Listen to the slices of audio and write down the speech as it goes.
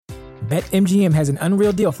BetMGM has an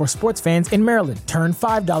unreal deal for sports fans in Maryland. Turn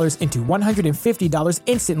 $5 into $150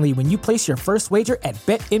 instantly when you place your first wager at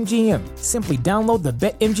BetMGM. Simply download the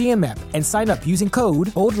BetMGM app and sign up using code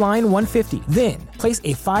OldLine150. Then, place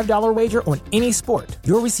a $5 wager on any sport.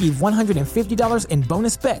 You'll receive $150 in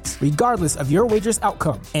bonus bets, regardless of your wager's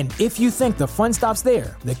outcome. And if you think the fun stops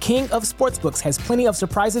there, the king of sportsbooks has plenty of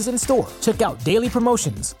surprises in store. Check out daily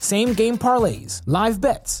promotions, same-game parlays, live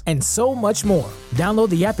bets, and so much more. Download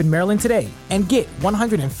the app in Maryland today and get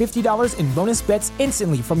 $150 in bonus bets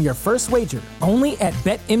instantly from your first wager. Only at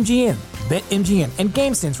BetMGM. BetMGM and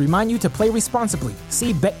GameSense remind you to play responsibly.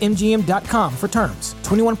 See BetMGM.com for terms.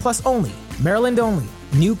 21 plus only. Maryland only.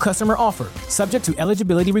 New customer offer. Subject to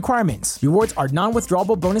eligibility requirements. Rewards are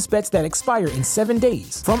non-withdrawable bonus bets that expire in 7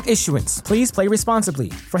 days. From issuance, please play responsibly.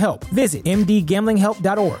 For help, visit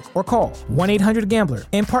mdgamblinghelp.org or call 1-800-GAMBLER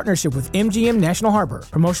in partnership with MGM National Harbor.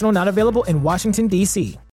 Promotional not available in Washington,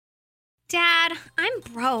 D.C. Dad, I'm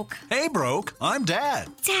broke. Hey, broke. I'm Dad.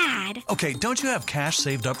 Dad. Okay, don't you have cash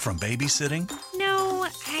saved up from babysitting? No,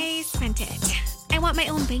 I spent it. I want my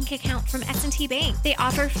own bank account from S&T Bank. They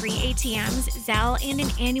offer free ATMs, Zelle, and an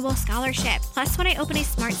annual scholarship. Plus, when I open a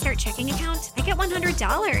Smart Start checking account, I get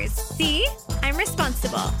 $100. See? I'm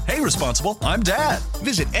responsible. Hey, responsible. I'm Dad.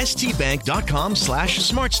 Visit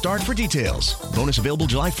stbank.com/smartstart for details. Bonus available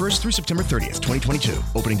July 1st through September 30th, 2022.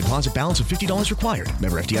 Opening deposit balance of $50 required.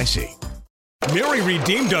 Member FDIC. Mary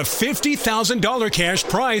redeemed a $50,000 cash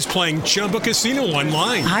prize playing Chumba Casino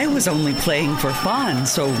online. I was only playing for fun,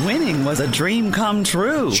 so winning was a dream come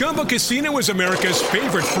true. Chumba Casino is America's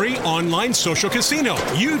favorite free online social casino.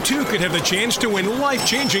 You, too, could have the chance to win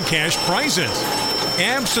life-changing cash prizes.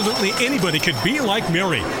 Absolutely anybody could be like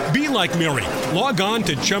Mary. Be like Mary. Log on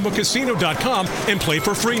to ChumbaCasino.com and play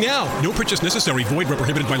for free now. No purchase necessary. Void where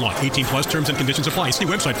prohibited by law. 18 plus terms and conditions apply. See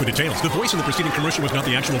website for details. The voice in the preceding commercial was not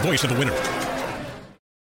the actual voice of the winner.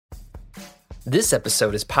 This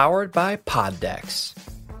episode is powered by Pod Decks.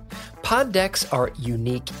 Pod Decks are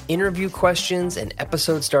unique interview questions and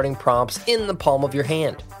episode starting prompts in the palm of your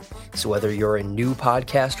hand. So whether you're a new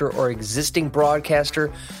podcaster or existing broadcaster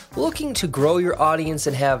looking to grow your audience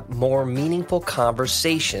and have more meaningful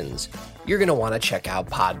conversations, you're going to want to check out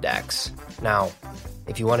Pod Decks. Now,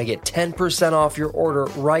 if you want to get 10% off your order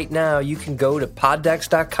right now, you can go to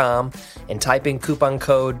poddecks.com and type in coupon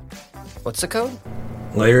code, what's the code?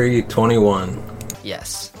 Larry21.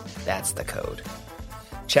 Yes, that's the code.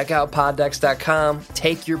 Check out poddecks.com.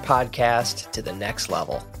 Take your podcast to the next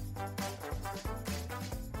level.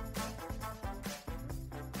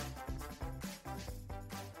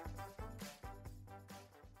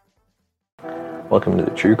 Welcome to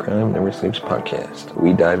the True Crime Never Sleeps podcast.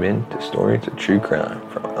 We dive into stories of true crime,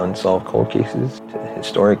 from unsolved cold cases to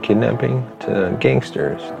historic kidnapping to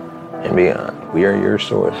gangsters and beyond. We are your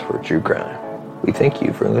source for true crime. We thank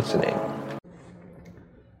you for listening.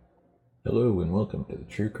 Hello and welcome to the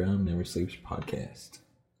True Crime Never Sleeps podcast.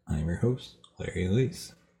 I'm your host, Larry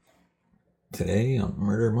Elise. Today on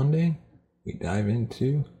Murder Monday, we dive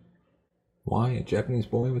into why a Japanese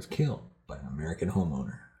boy was killed by an American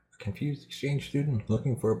homeowner. A confused exchange student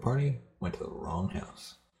looking for a party went to the wrong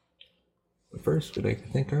house. But first, we'd like to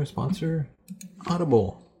thank our sponsor,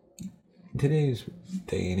 Audible. In today's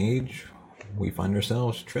day and age, we find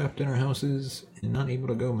ourselves trapped in our houses and not able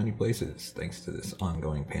to go many places thanks to this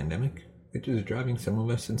ongoing pandemic, which is driving some of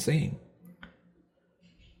us insane.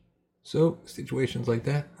 So, situations like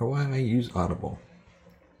that are why I use Audible.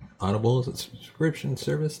 Audible is a subscription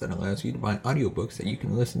service that allows you to buy audiobooks that you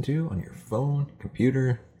can listen to on your phone,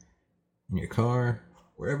 computer, in your car,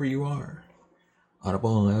 wherever you are.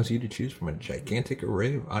 Audible allows you to choose from a gigantic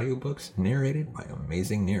array of audiobooks narrated by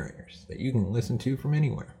amazing narrators that you can listen to from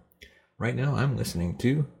anywhere. Right now I'm listening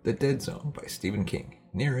to The Dead Zone by Stephen King,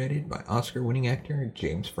 narrated by Oscar-winning actor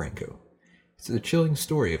James Franco. It's a chilling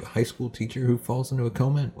story of a high school teacher who falls into a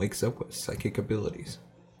coma and wakes up with psychic abilities.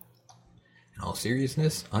 In all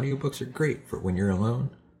seriousness, audiobooks are great for when you're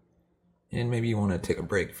alone, and maybe you want to take a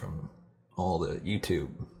break from all the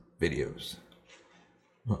YouTube videos.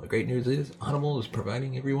 Well, the great news is Audible is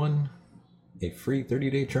providing everyone a free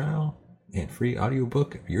 30-day trial and free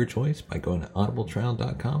audiobook of your choice by going to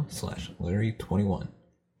audibletrial.com/Larry21.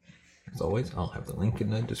 As always, I'll have the link in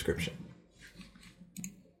the description.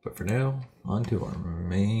 But for now, on to our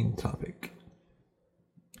main topic.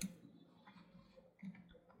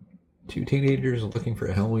 Two teenagers looking for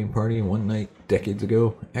a Halloween party one night decades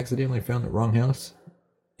ago accidentally found the wrong house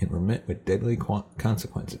and were met with deadly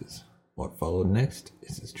consequences. What followed next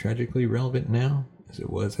is as tragically relevant now as it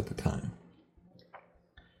was at the time.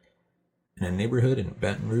 In a neighborhood in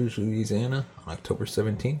Baton Rouge, Louisiana, on October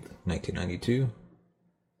 17th, 1992,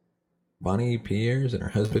 Bonnie Pierres and her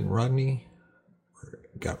husband Rodney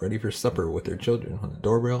got ready for supper with their children when the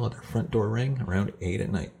doorbell at their front door rang around 8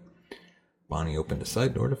 at night. Bonnie opened a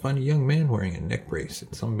side door to find a young man wearing a neck brace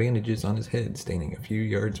and some bandages on his head standing a few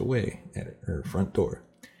yards away at her front door.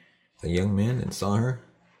 The young man then saw her,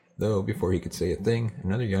 though before he could say a thing,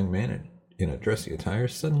 another young man in a dressy attire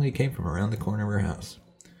suddenly came from around the corner of her house.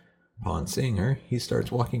 Upon seeing her, he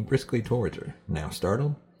starts walking briskly towards her. Now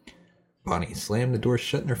startled, Bonnie slammed the door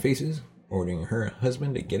shut in their faces, ordering her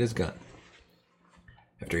husband to get his gun.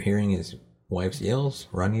 After hearing his wife's yells,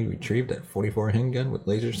 Rodney retrieved that .44 handgun with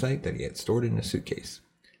laser sight that he had stored in a suitcase.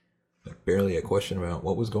 With barely a question about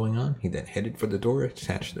what was going on, he then headed for the door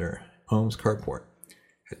attached to their home's carport.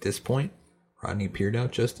 At this point, Rodney peered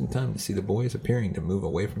out just in time to see the boys appearing to move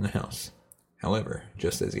away from the house. However,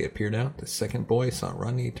 just as he had peered out, the second boy saw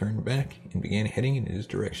Rodney turn back and began heading in his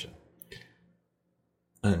direction.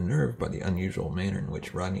 Unnerved by the unusual manner in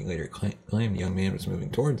which Rodney later claimed the young man was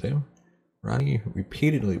moving towards him, Rodney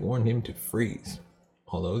repeatedly warned him to freeze,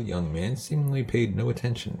 although the young man seemingly paid no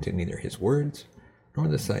attention to neither his words nor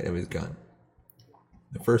the sight of his gun.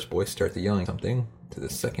 The first boy started yelling something to the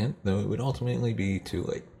second, though it would ultimately be too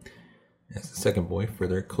late, as the second boy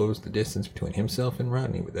further closed the distance between himself and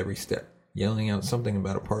Rodney with every step, yelling out something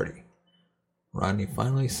about a party. Rodney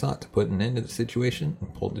finally sought to put an end to the situation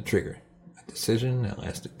and pulled the trigger, a decision that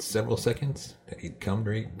lasted several seconds that he'd come to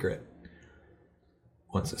regret.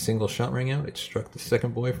 Once a single shot rang out, it struck the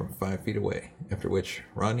second boy from 5 feet away, after which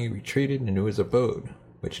Rodney retreated into his abode,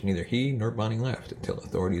 which neither he nor Bonnie left until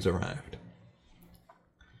authorities arrived.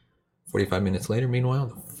 45 minutes later, meanwhile,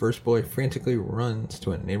 the first boy frantically runs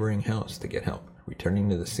to a neighboring house to get help, returning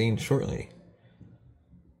to the scene shortly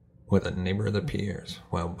with a neighbor of the Pierres,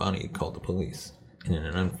 while Bonnie called the police. In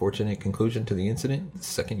an unfortunate conclusion to the incident, the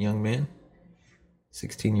second young man,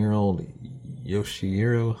 16-year-old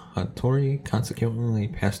Yoshihiro Hattori, consequently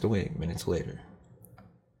passed away minutes later.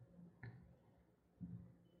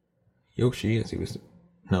 Yoshi, as he was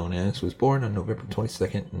known as, was born on November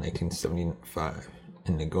 22nd, 1975,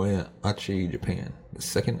 in Nagoya, Aichi, Japan, the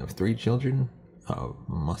second of 3 children of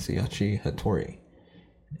Masayoshi Hattori,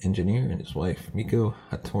 an engineer, and his wife Miko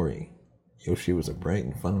Hattori. Yoshi was a bright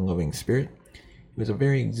and fun-loving spirit. He was a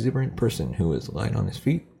very exuberant person who was light on his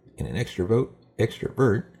feet and an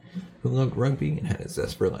extrovert who loved rugby and had a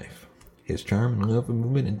zest for life. His charm and love of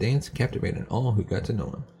movement and dance captivated all who got to know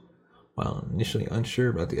him. While initially unsure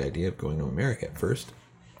about the idea of going to America at first,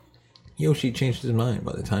 Yoshi changed his mind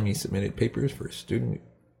by the time he submitted papers for a student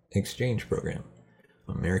exchange program,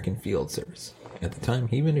 American Field Service. At the time,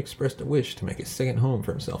 he even expressed a wish to make a second home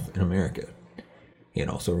for himself in America. He had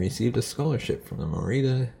also received a scholarship from the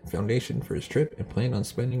Morita Foundation for his trip and planned on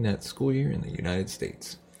spending that school year in the United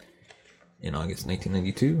States. In August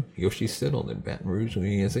 1992, Yoshi settled in Baton Rouge,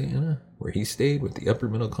 Louisiana, where he stayed with the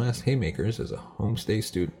upper-middle-class Haymakers as a homestay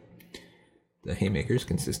student. The Haymakers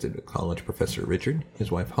consisted of college professor Richard, his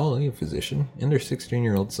wife Holly, a physician, and their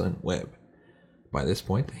 16-year-old son Webb. By this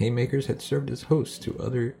point, the Haymakers had served as hosts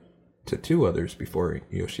to 2 others before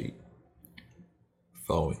Yoshi.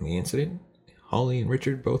 Following the incident, Holly and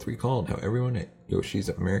Richard both recalled how everyone at Yoshi's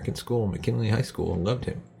American school, McKinley High School, loved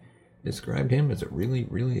him. Described him as a really,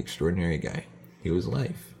 really extraordinary guy. He was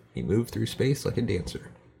life. He moved through space like a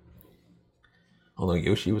dancer. Although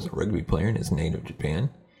Yoshi was a rugby player in his native Japan,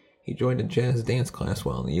 he joined a jazz dance class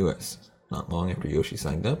while in the U.S. Not long after Yoshi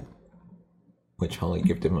signed up, which Holly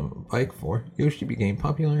gifted him a bike for, Yoshi became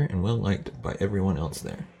popular and well-liked by everyone else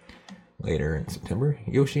there. Later in September,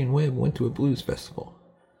 Yoshi and Webb went to a blues festival.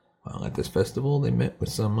 While at this festival, they met with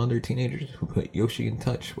some other teenagers who put Yoshi in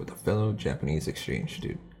touch with a fellow Japanese exchange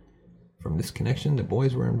student. From this connection, the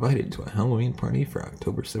boys were invited to a Halloween party for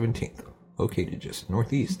October 17th, located just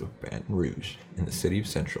northeast of Baton Rouge, in the city of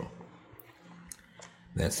Central.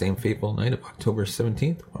 That same fateful night of October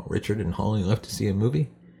 17th, while Richard and Holly left to see a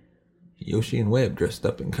movie, Yoshi and Webb dressed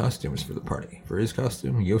up in costumes for the party. For his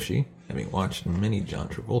costume, Yoshi, having watched many John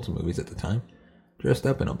Travolta movies at the time, dressed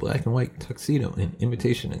up in a black and white tuxedo in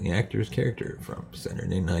imitation of the actor's character from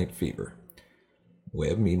Saturday Night Fever.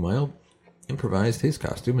 Webb, meanwhile, improvised his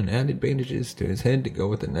costume and added bandages to his head to go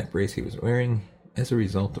with the neck brace he was wearing as a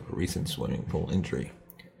result of a recent swimming pool injury.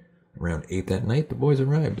 Around 8 that night, the boys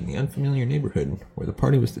arrived in the unfamiliar neighborhood where the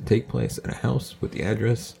party was to take place at a house with the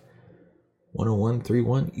address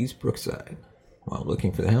 10131 East Brookside. While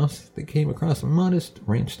looking for the house, they came across a modest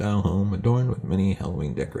ranch-style home adorned with many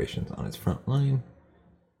Halloween decorations on its front line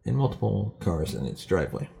and multiple cars in its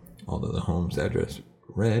driveway. Although the home's address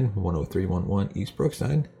read 10311 East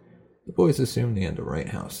Brookside, the boys assumed they had the right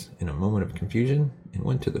house in a moment of confusion and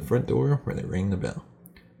went to the front door where they rang the bell.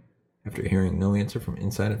 After hearing no answer from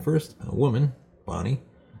inside at first, a woman, Bonnie,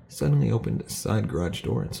 suddenly opened a side garage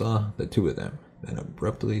door and saw the two of them, then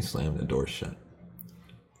abruptly slammed the door shut.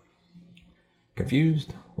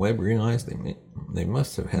 Confused, Webb realized they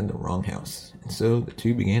must have had the wrong house, and so the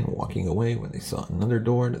two began walking away when they saw another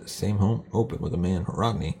door to the same home open with a man,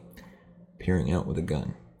 Rodney, peering out with a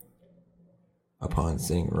gun. Upon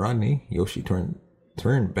seeing Rodney, Yoshi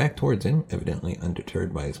turned back towards him, evidently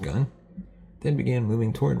undeterred by his gun, then began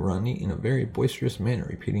moving toward Rodney in a very boisterous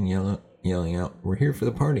manner, yelling out, "We're here for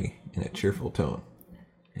the party," in a cheerful tone.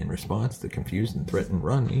 In response, the confused and threatened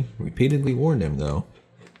Rodney repeatedly warned him, though,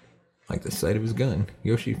 like the sight of his gun,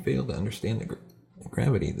 Yoshi failed to understand the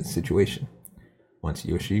gravity of the situation. Once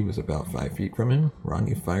Yoshi was about 5 feet from him,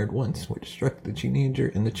 Rodney fired once, which struck the teenager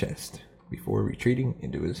in the chest, before retreating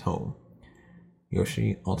into his home.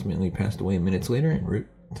 Yoshi ultimately passed away minutes later en route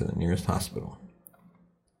to the nearest hospital.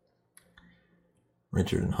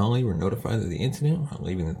 Richard and Holly were notified of the incident while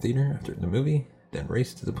leaving the theater after the movie, then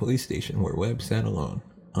raced to the police station where Webb sat alone,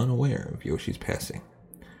 unaware of Yoshi's passing.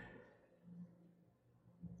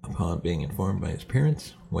 Upon being informed by his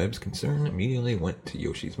parents, Webb's concern immediately went to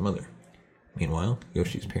Yoshi's mother. Meanwhile,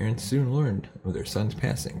 Yoshi's parents soon learned of their son's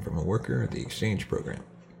passing from a worker at the exchange program.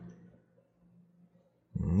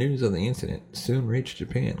 News of the incident soon reached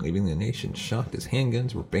Japan, leaving the nation shocked as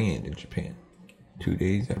handguns were banned in Japan. 2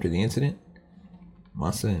 days after the incident,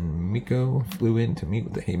 Masa and Miko flew in to meet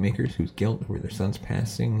with the haymakers whose guilt over their son's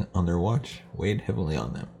passing on their watch weighed heavily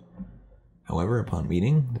on them. However, upon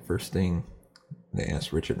meeting, the first thing they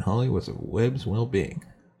asked Richard and Holly was of Webb's well-being.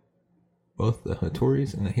 Both the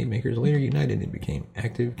Hattoris and the haymakers later united and became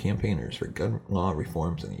active campaigners for gun law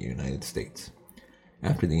reforms in the United States.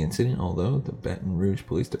 After the incident, although the Baton Rouge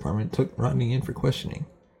Police Department took Rodney in for questioning,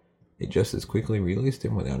 they just as quickly released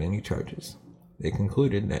him without any charges. They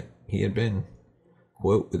concluded that he had been,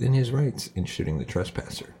 quote, within his rights in shooting the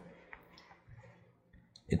trespasser.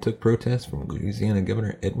 It took protests from Louisiana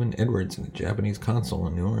Governor Edwin Edwards and the Japanese consul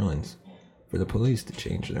in New Orleans for the police to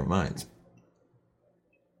change their minds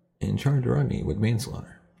and charge Rodney with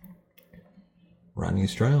manslaughter.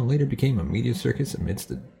 Rodney's trial later became a media circus amidst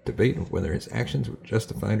the debate of whether his actions were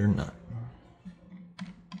justified or not.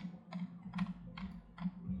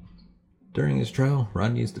 During his trial,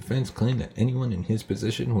 Rodney's defense claimed that anyone in his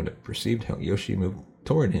position would have perceived how Yoshi moved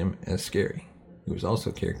toward him as scary. He was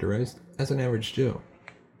also characterized as an average Joe.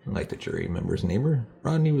 Like the jury member's neighbor,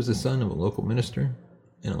 Rodney was the son of a local minister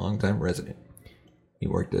and a longtime resident. He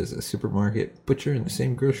worked as a supermarket butcher in the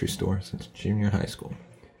same grocery store since junior high school.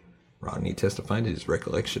 Rodney testified to his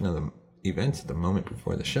recollection of the events at the moment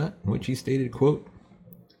before the shot, in which he stated, quote,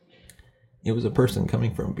 "It was a person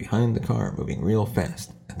coming from behind the car, moving real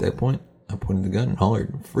fast. At that point, I pointed the gun and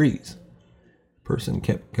hollered, 'Freeze!' The person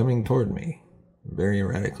kept coming toward me, very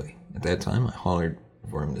erratically. At that time, I hollered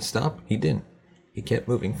for him to stop. He didn't. He kept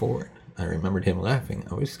moving forward. I remembered him laughing.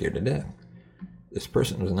 I was scared to death. This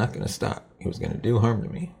person was not going to stop. He was going to do harm to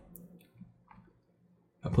me."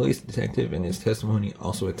 A police detective in his testimony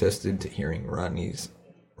also attested to hearing Rodney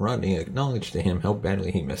acknowledge to him how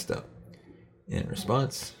badly he messed up. In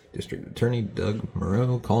response, District Attorney Doug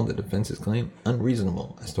Moreau called the defense's claim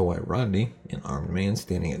unreasonable as to why Rodney, an armed man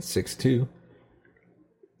standing at 6'2",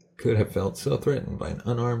 could have felt so threatened by an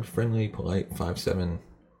unarmed, friendly, polite, 5'7",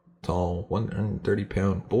 tall,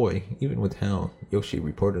 130-pound boy, even with how Yoshi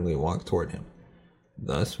reportedly walked toward him.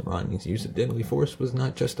 Thus, Rodney's use of deadly force was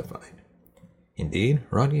not justified. Indeed,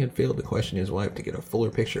 Rodney had failed to question his wife to get a fuller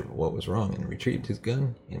picture of what was wrong and retrieved his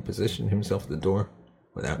gun and positioned himself at the door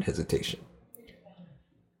without hesitation.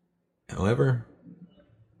 However,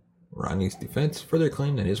 Rodney's defense further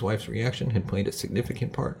claimed that his wife's reaction had played a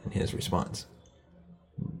significant part in his response.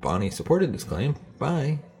 Bonnie supported this claim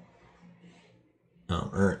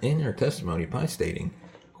in her testimony by stating,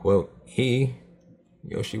 quote,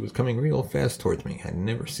 Yoshi was coming real fast towards me. I'd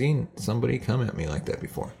never seen somebody come at me like that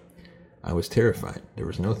before. I was terrified. There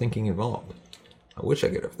was no thinking involved. I wish I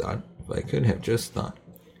could have thought, if I could have just thought.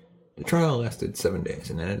 The trial lasted 7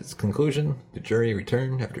 days, and at its conclusion, the jury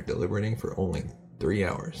returned after deliberating for only 3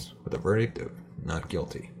 hours, with a verdict of not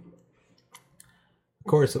guilty. A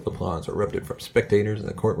chorus of applause erupted from spectators in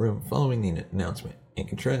the courtroom following the announcement. In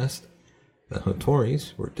contrast, the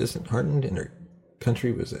Hattoris were disheartened, and their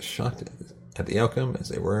country was as shocked at the outcome as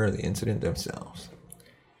they were the incident themselves.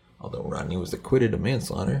 Although Rodney was acquitted of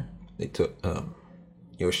manslaughter,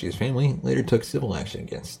 Yoshi's family later took civil action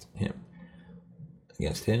against him,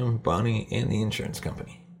 Bonnie, and the insurance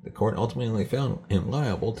company. The court ultimately found him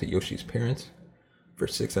liable to Yoshi's parents for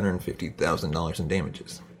 $650,000 in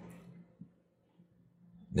damages.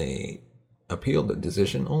 They appealed the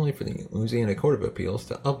decision only for the Louisiana Court of Appeals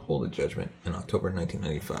to uphold the judgment in October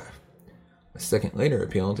 1995. A second later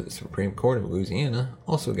appeal to the Supreme Court of Louisiana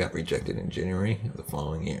also got rejected in January of the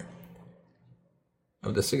following year.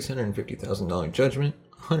 Of the $650,000 judgment,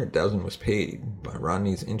 $100,000 was paid by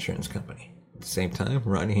Rodney's insurance company. At the same time,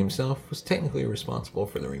 Rodney himself was technically responsible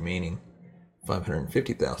for the remaining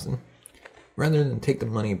 $550,000. Rather than take the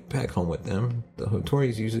money back home with them, the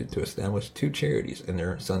Hattoris used it to establish two charities in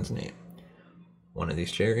their son's name. One of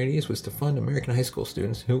these charities was to fund American high school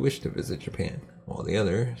students who wished to visit Japan, while the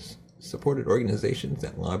others supported organizations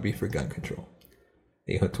that lobby for gun control.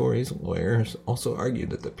 The Hattori's lawyers also argued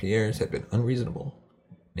that the Pierres had been unreasonable,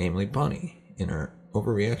 namely Bonnie, in her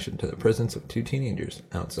overreaction to the presence of two teenagers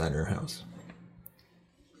outside her house.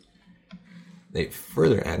 They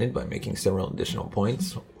further added by making several additional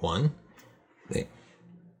points. One,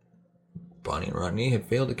 Bonnie and Rodney had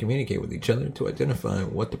failed to communicate with each other to identify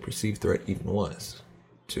what the perceived threat even was.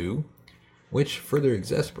 Two, which further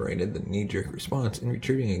exasperated the knee-jerk response in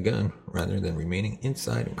retrieving a gun rather than remaining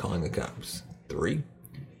inside and calling the cops. Three,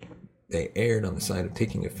 they erred on the side of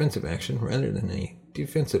taking offensive action rather than a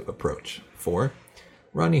defensive approach. Four,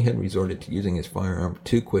 Rodney had resorted to using his firearm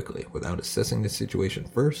too quickly without assessing the situation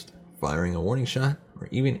first, firing a warning shot, or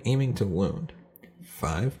even aiming to wound.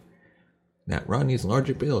 5. That Rodney's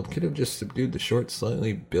larger build could have just subdued the short,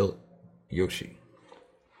 slightly built Yoshi.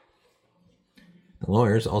 The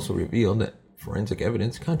lawyers also revealed that forensic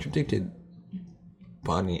evidence contradicted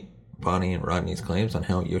Bonnie and Rodney's claims on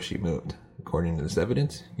how Yoshi moved. According to this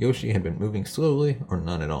evidence, Yoshi had been moving slowly or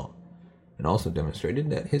not at all. It also demonstrated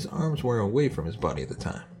that his arms were away from his body at the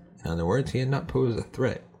time. In other words, he had not posed a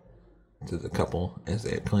threat to the couple as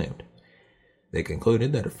they had claimed. They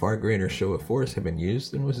concluded that a far greater show of force had been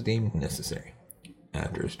used than was deemed necessary.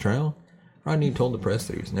 After his trial, Rodney told the press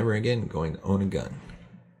that he was never again going to own a gun.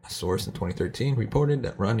 A source in 2013 reported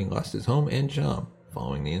that Rodney lost his home and job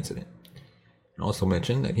following the incident, and also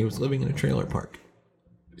mentioned that he was living in a trailer park.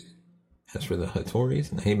 As for the Hattoris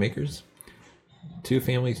and the Haymakers, two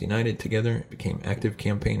families united together and became active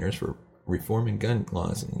campaigners for reforming gun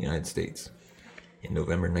laws in the United States. In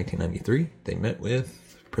November 1993, they met with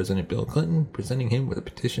President Bill Clinton, presenting him with a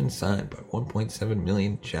petition signed by 1.7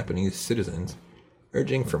 million Japanese citizens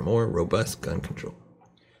urging for more robust gun control.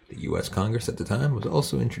 The U.S. Congress at the time was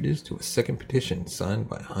also introduced to a second petition signed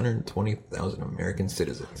by 120,000 American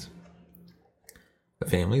citizens. The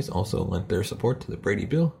families also lent their support to the Brady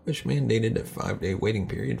Bill, which mandated a 5-day waiting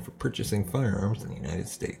period for purchasing firearms in the United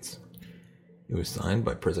States. It was signed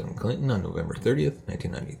by President Clinton on November 30th,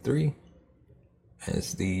 1993,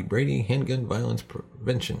 as the Brady Handgun Violence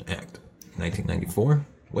Prevention Act. In 1994,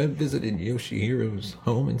 Webb visited Yoshihiro's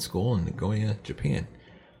home and school in Nagoya, Japan,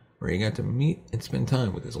 where he got to meet and spend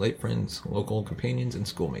time with his late friends, local companions, and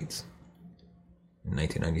schoolmates. In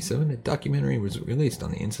 1997, a documentary was released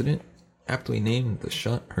on the incident, aptly named The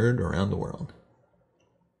Shot Heard Around the World.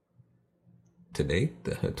 To date,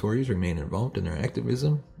 the Hattoris remain involved in their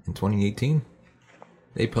activism. In 2018,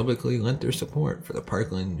 they publicly lent their support for the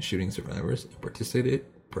Parkland shooting survivors and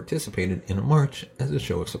participated in a march as a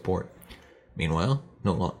show of support. Meanwhile,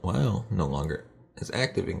 while no longer as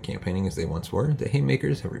active in campaigning as they once were, the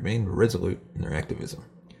Haymakers have remained resolute in their activism.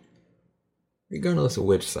 Regardless of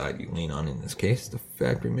which side you lean on in this case, the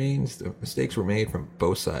fact remains the mistakes were made from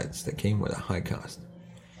both sides that came with a high cost.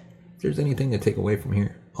 If there's anything to take away from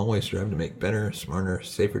here, always strive to make better, smarter,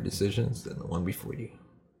 safer decisions than the one before you.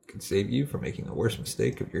 It can save you from making the worst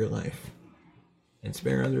mistake of your life and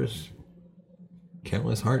spare others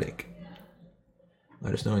countless heartache.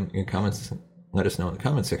 Let us know in the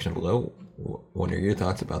comment section below. What are your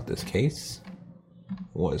thoughts about this case?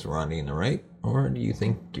 Was Rodney in the right, or do you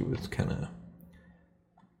think it was kind of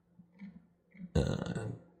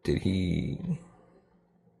did he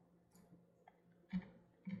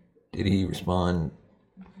respond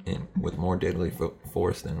with more deadly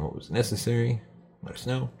force than what was necessary? Let us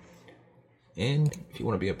know. And if you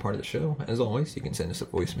want to be a part of the show, as always, you can send us a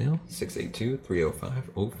voicemail,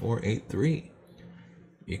 682-305-0483.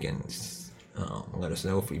 You can let us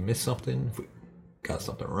know if we missed something, if we got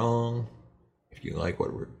something wrong, if you like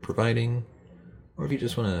what we're providing, or if you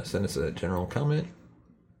just want to send us a general comment.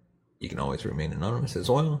 You can always remain anonymous as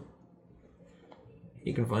well.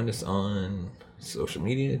 You can find us on social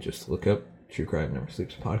media. Just look up True Crime Never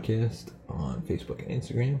Sleeps Podcast on Facebook and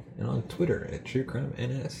Instagram, and on Twitter at True Crime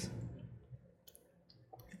NS.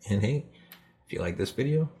 And hey, if you like this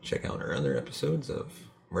video, check out our other episodes of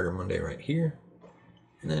Murder Monday right here,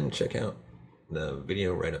 and then check out the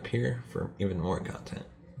video right up here for even more content.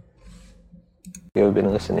 You have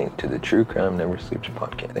been listening to the True Crime Never Sleeps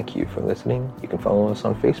podcast. Thank you for listening. You can follow us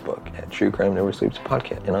on Facebook at True Crime Never Sleeps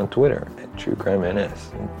podcast and on Twitter at True Crime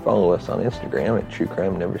NS. And follow us on Instagram at True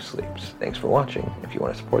Crime Never Sleeps. Thanks for watching. If you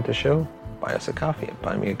want to support the show, buy us a coffee at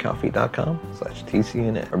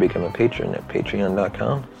buymeacoffee.com/TCNN or become a patron at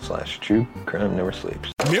patreon.com/True Crime Never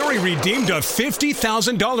Sleeps. Mary redeemed a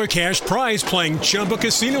 $50,000 cash prize playing Chumba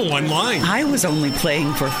Casino online. I was only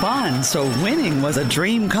playing for fun, so winning was a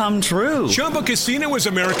dream come true. Chumba Casino is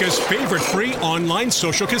America's favorite free online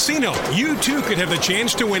social casino. You too could have the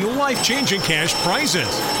chance to win life-changing cash prizes.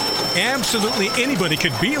 Absolutely anybody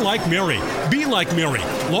could be like Mary. Be like Mary.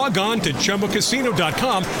 Log on to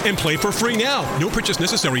ChumbaCasino.com and play for free now. No purchase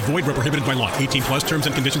necessary. Void where prohibited by law. 18 plus terms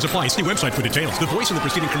and conditions apply. See website for details. The voice in the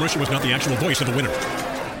preceding commercial was not the actual voice of the winner.